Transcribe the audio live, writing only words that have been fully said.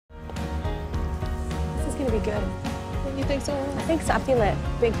gonna be good. You think so? I think so. I feel it.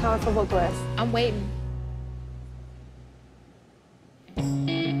 Big, powerful vocalist. I'm waiting.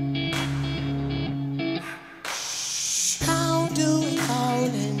 How do we fall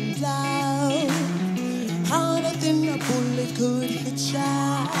in love? Harder than a bullet could hit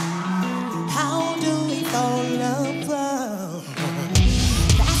ya. How do we fall in love?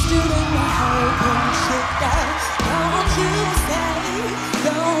 Faster than a hurricane shifter. Don't you say,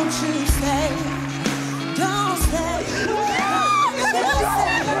 don't you say, don't say,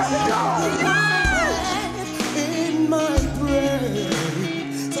 in my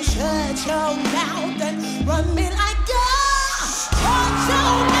brain. So shut your mouth and run me like a shut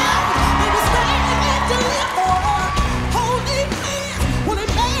your mouth. Baby, stay and deliver. Holy hands when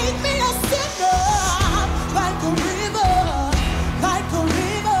it made me a sinner. Like a river, like a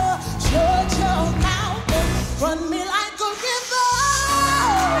river. Shut your mouth and run me like a river.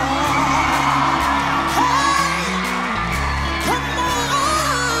 Hey, come on.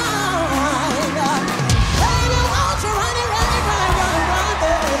 Baby, won't you run it, run it, run, run, run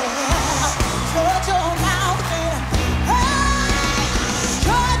there. Shut your mouth and hey,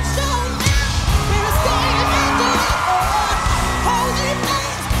 shut your mouth. Baby, stay and deliver. Holy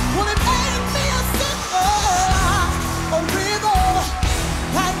hands when it made me a sinner. A river,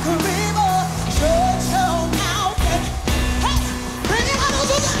 like a river. Shut your mouth and hey, bring it on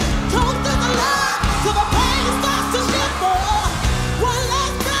over there. Don't the love till the pain starts to shiver. One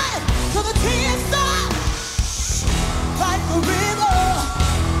last breath till the tears start. Like a river,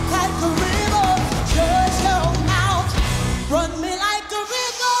 like a river. Shut your mouth, run me like a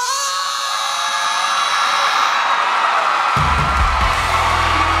river.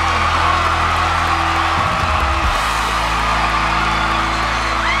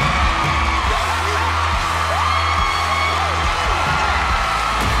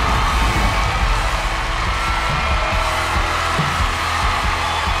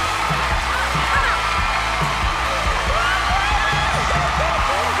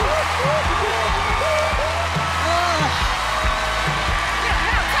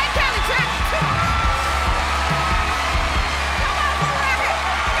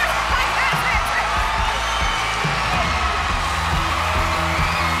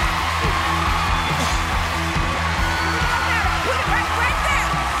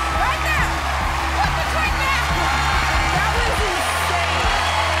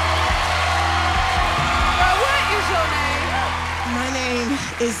 My name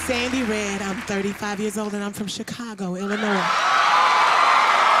is SandyRedd. I'm 35 years old and I'm from Chicago, Illinois.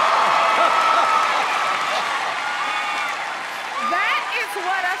 That is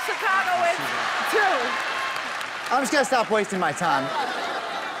what a Chicagoan do. I'm just gonna stop wasting my time.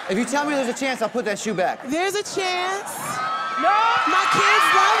 If you tell me there's a chance, I'll put that shoe back. There's a chance. No. My kids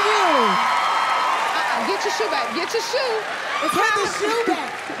love you. Get your shoe back. Get your shoe. It's Put the time. shoe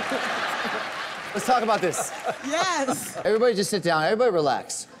back. Let's talk about this. Yes. Everybody just sit down. Everybody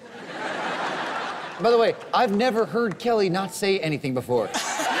relax. By the way, I've never heard Kelly not say anything before.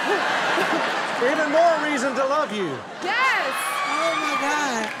 Even more reason to love you. Yes. Oh my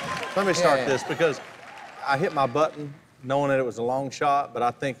God. Let me start Yeah. this because I hit my button knowing that it was a long shot, but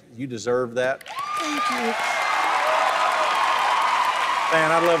I think you deserve that. Thank you. Man,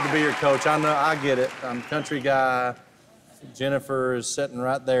 I'd love to be your coach. I know, I get it. I'm a country guy. Jennifer is sitting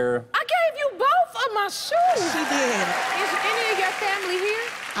right there. I gave you both of my shoes. She did. Is any of your family here?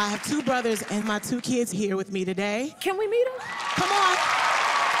 I have two brothers and my two kids here with me today. Can we meet them? Come on.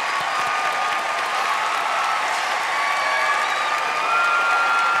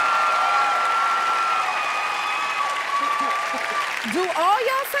 Do all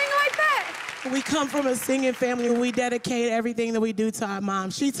y'all sing like that? We come from a singing family and we dedicate everything that we do to our mom.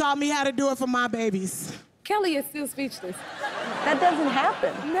 She taught me how to do it for my babies. Kelly is still speechless. That doesn't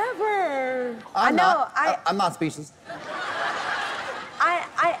happen. Never. I'm know, not. I- I'm not speechless.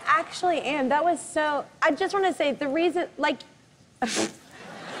 I actually am. That was so... I just want to say, the reason, like...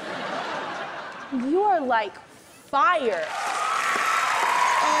 you are like fire.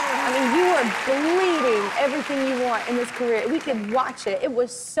 I mean, you are bleeding everything you want in this career. We could watch it. It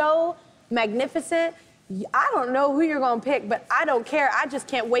was so magnificent. I don't know who you're going to pick, but I don't care. I just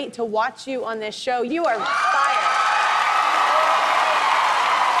can't wait to watch you on this show. You are fire.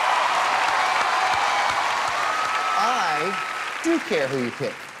 I do care who you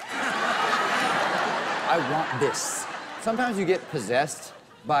pick. I want this. Sometimes you get possessed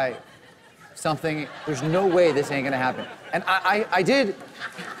by something. There's no way this ain't gonna happen. And I did.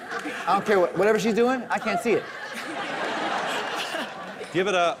 I don't care whatever she's doing, I can't see it. Give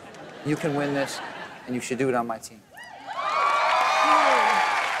it up. You can win this, and you should do it on my team.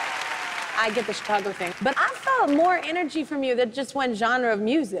 I get the Chicago thing. But I felt more energy from you than just one genre of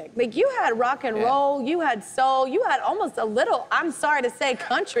music. Like, you had rock and roll, you had soul, you had almost a little, I'm sorry to say,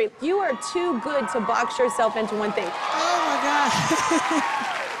 country. You are too good to box yourself into one thing. Oh, my God.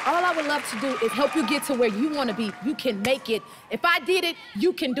 All I would love to do is help you get to where you want to be. You can make it. If I did it,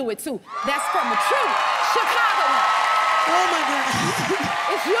 you can do it too. That's from a true Chicagoan. Oh, my God.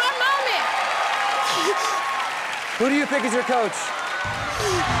 It's your moment. Who do you pick as your coach?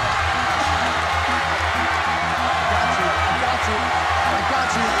 I got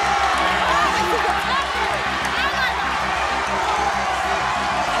you.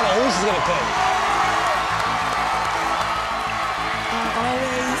 I don't know who she's gonna pick. I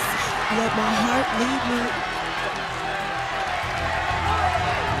always let my heart lead me.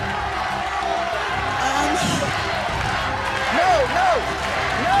 No, no,